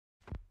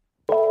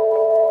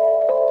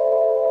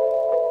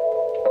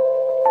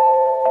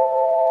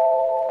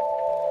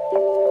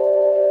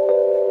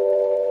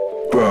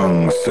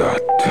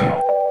BangZat.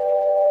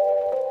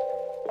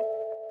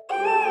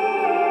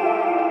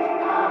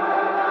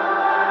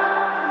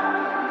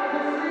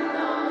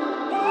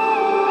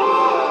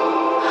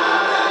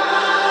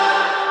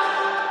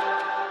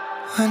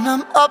 When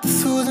I'm up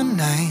through the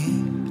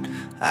night,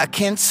 I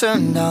can't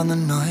turn down the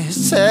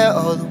noise, tear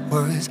all the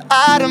words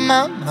out of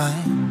my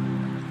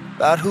mind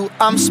about who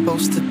I'm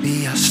supposed to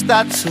be. I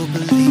start to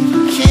believe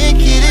I can't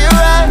get it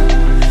right.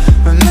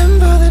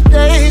 Remember the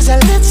days I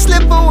let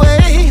slip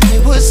away, they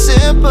were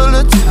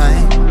simpler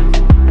times.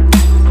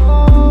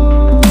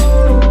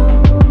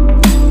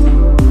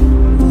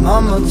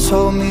 Mama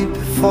told me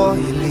before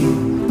you leave,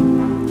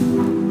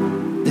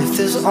 if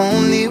there's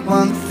only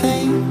one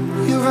thing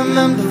you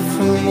remember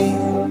from me,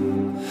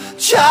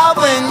 child,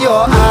 when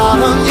you're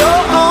out on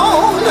your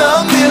own, a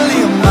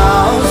million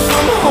miles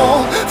from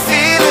home,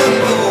 feeling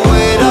the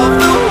weight of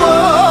the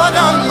world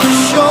on your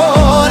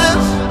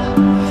shoulders.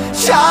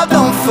 Child,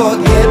 don't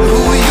forget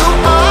who you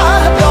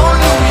are, don't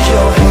lose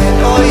your head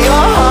or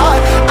your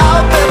heart.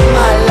 I'll bet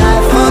my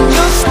life on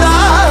your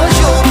stars,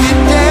 you'll be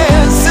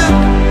dancing,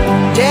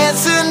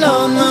 dancing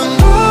on the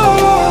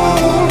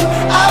moon.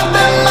 I'll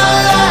bet my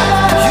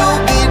life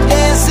you'll be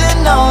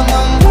dancing on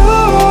the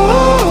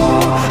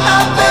moon.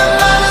 I'll bet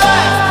my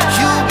life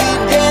you'll be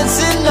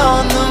dancing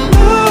on the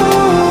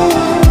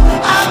moon.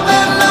 I'll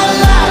bet my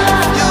life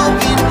you'll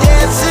be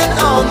dancing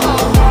on the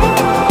moon.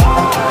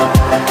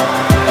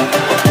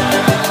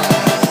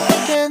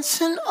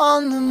 Dancing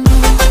on the moon.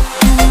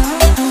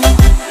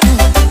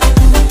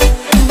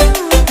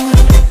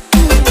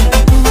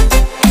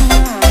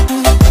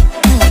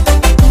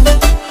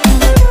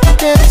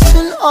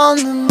 Dancing on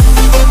the moon.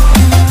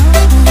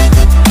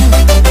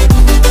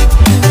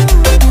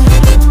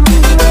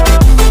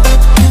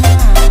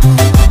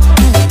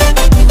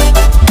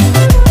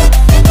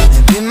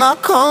 Maybe my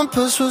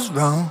compass was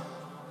wrong,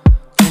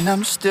 and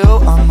I'm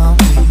still on my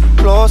way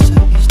closer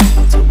each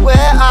day to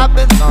where I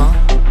belong.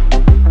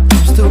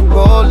 I'm still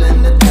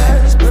rolling the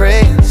dice,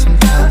 praying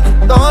sometimes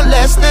it don't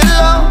last that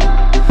long.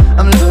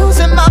 I'm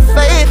losing my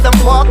faith, I'm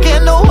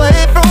walking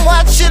away from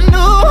what you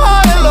knew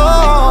all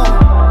along.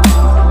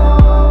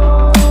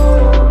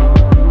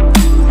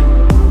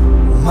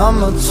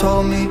 Mama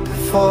told me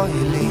before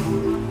you leave,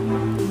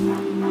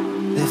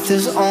 if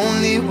there's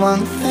only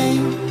one thing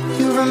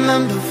you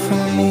remember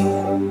from me,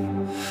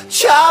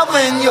 child,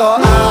 when you're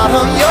out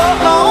on your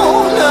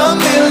own, a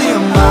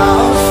million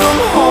miles from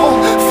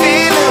home,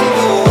 feeling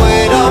the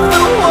weight of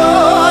the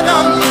world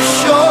on your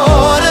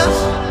shoulders.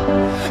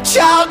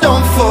 Child,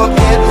 don't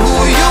forget who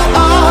you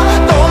are,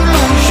 don't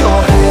lose your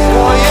head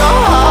or your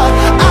heart.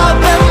 I'll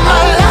bet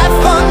my life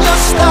on your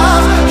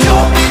stars,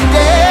 you'll be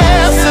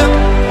dancing,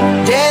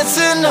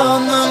 dancing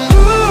on the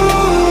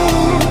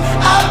moon.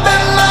 I'll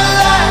bet my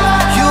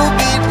life you'll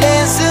be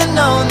dancing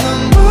on the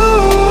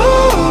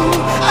moon.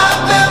 I'll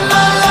bet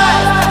my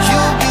life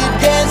you'll be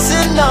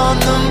dancing on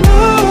the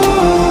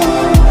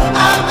moon.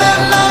 I'll bet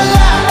my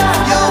life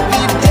you'll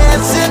be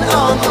dancing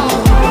on the moon.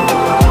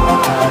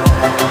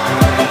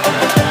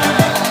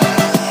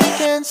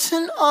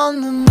 Dancing on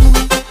the moon.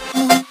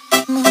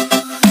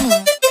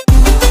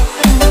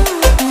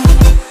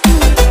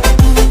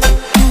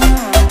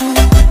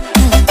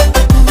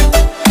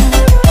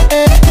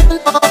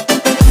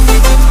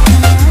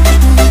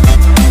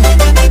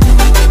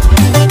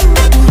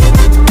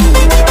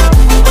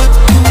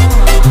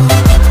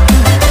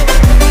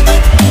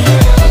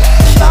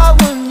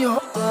 Child, when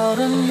you're out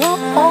on your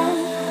own,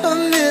 a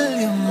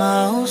million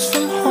miles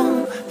from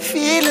home,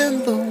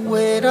 feeling the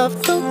weight of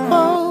the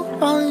world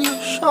on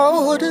your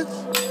shoulders.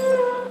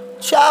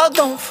 Child,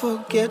 don't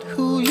forget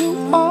who you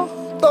are,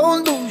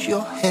 don't lose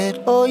your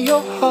head or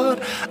your heart.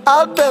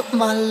 I'll bet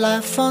my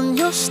life on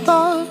your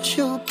stars,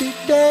 you'll be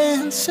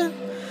dancing,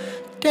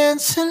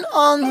 dancing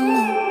on the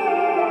moon.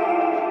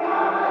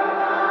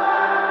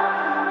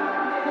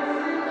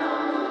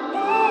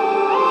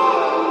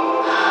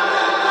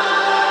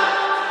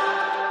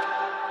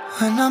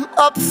 When I'm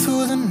up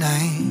through the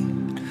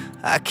night,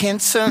 I can't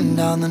turn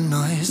down the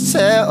noise,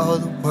 tear all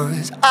the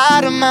words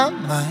out of my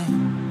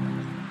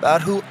mind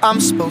about who I'm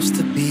supposed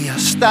to be. I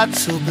start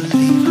to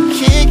believe I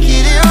can't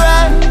get it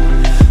right.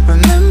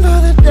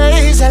 Remember the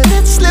days I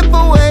let slip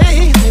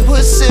away, they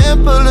were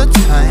simpler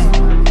times.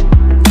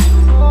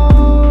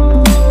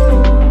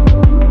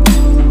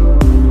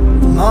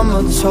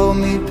 Mama told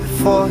me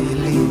before you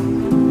leave,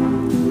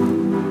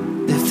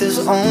 if there's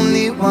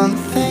only one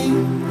thing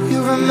you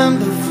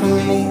remember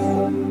from me,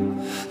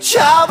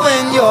 child,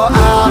 when you're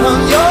out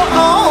on your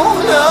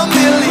own, a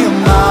million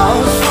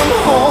miles from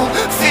home,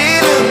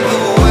 feeling the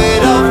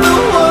weight of the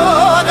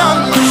world on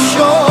your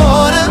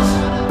shoulders.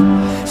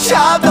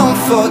 Child, don't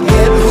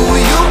forget who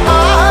you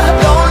are,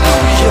 don't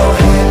lose your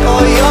head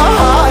or your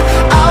heart.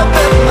 I'll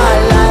bet my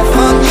life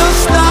on your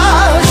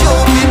stars,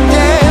 you'll be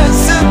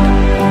dancing,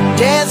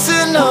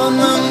 dancing on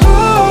the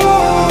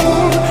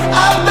moon.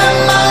 I'll bet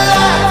my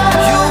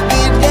life you'll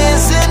be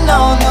dancing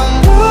on the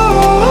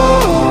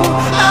moon.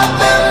 I'll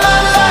bet my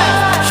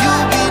life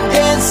you'll be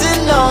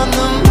dancing on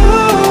the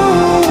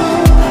moon.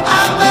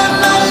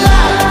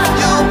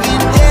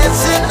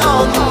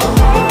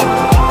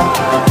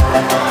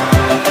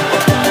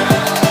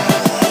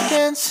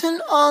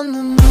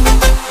 the moon.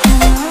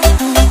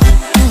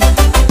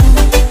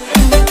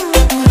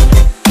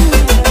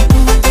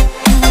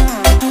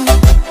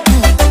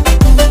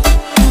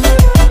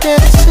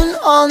 Dancing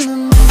on the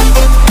moon.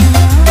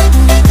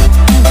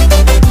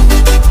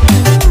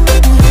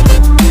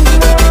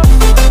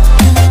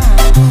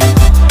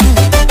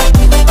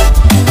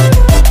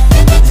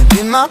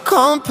 Maybe my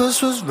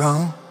compass was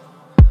wrong,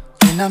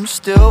 and I'm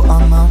still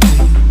on my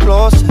way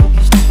closer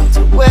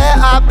to where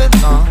I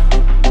belong.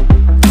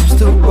 I'm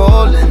still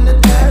rolling the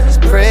dice,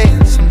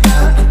 praying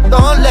sometimes it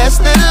don't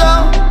last that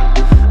long.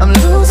 I'm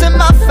losing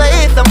my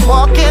faith, I'm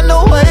walking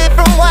away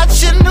from what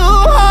you knew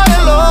all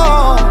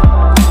along.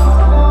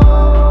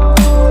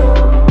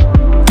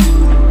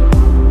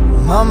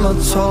 Mama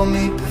told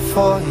me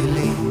before you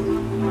leave,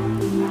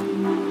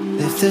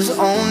 if there's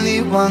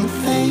only one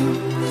thing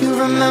you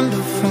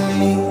remember from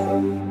me,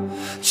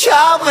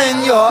 child,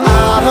 when you're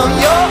out on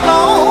your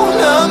own,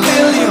 a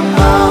million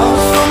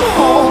miles from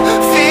home,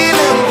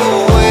 feeling the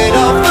weight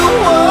of the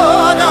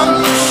world on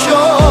your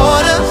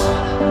shoulders.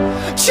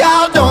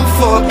 Child, don't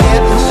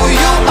forget who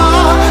you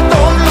are,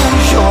 don't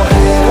lose your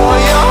head or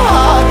your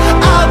heart.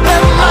 I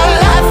bet my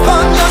life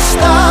on your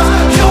stars,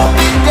 you'll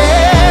be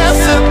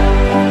dancing,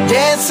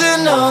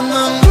 dancing on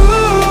the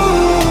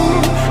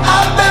moon. I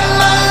bet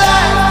my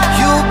life,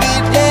 you'll be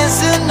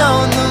dancing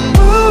on the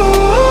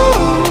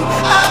moon.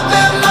 I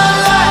bet my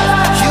life,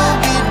 you'll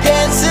be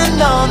dancing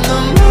on the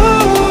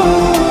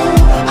moon.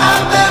 I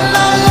bet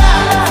my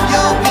life,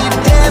 you'll be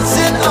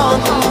dancing on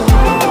the moon.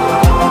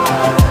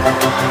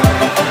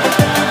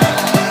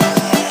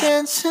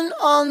 Dancing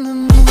on the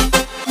moon.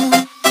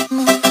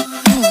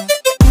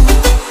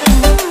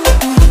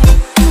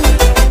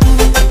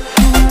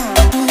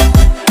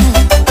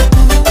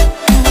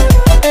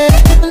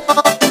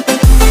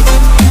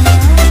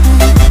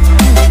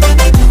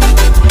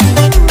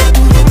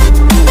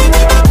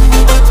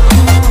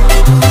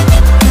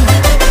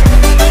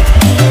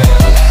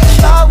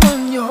 Child,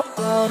 when you're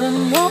out on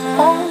your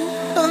own,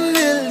 a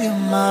million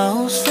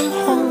miles from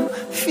home,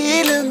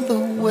 feeling the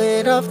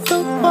weight of the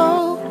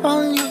world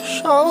on your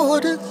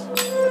shoulders.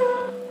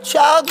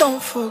 Child,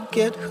 don't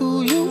forget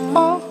who you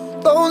are,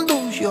 don't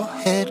lose your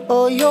head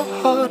or your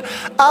heart.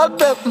 I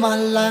bet my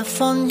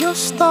life on your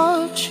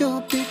stars,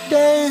 you'll be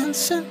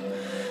dancing,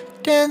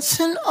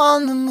 dancing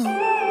on the moon.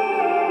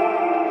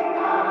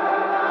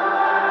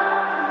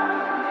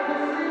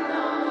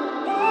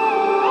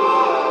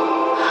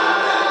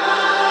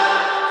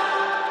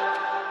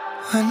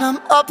 When I'm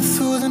up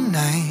through the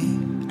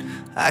night,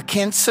 I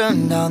can't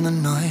turn down the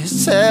noise,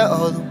 say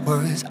all the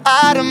words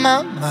out of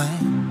my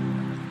mind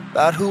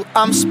about who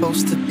I'm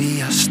supposed to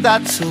be. I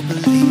start to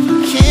believe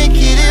I can't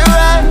get it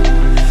right.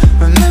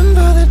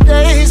 Remember the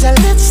days I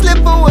let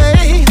slip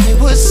away, they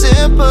were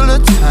simpler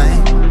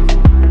times.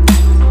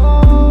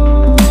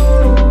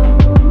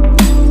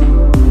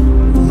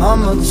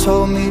 Mama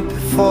told me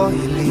before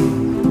you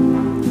leave,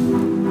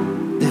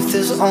 if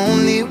there's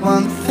only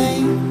one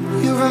thing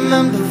you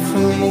remember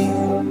from me,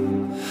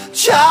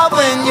 child,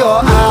 when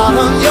you're out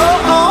on your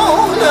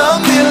own, a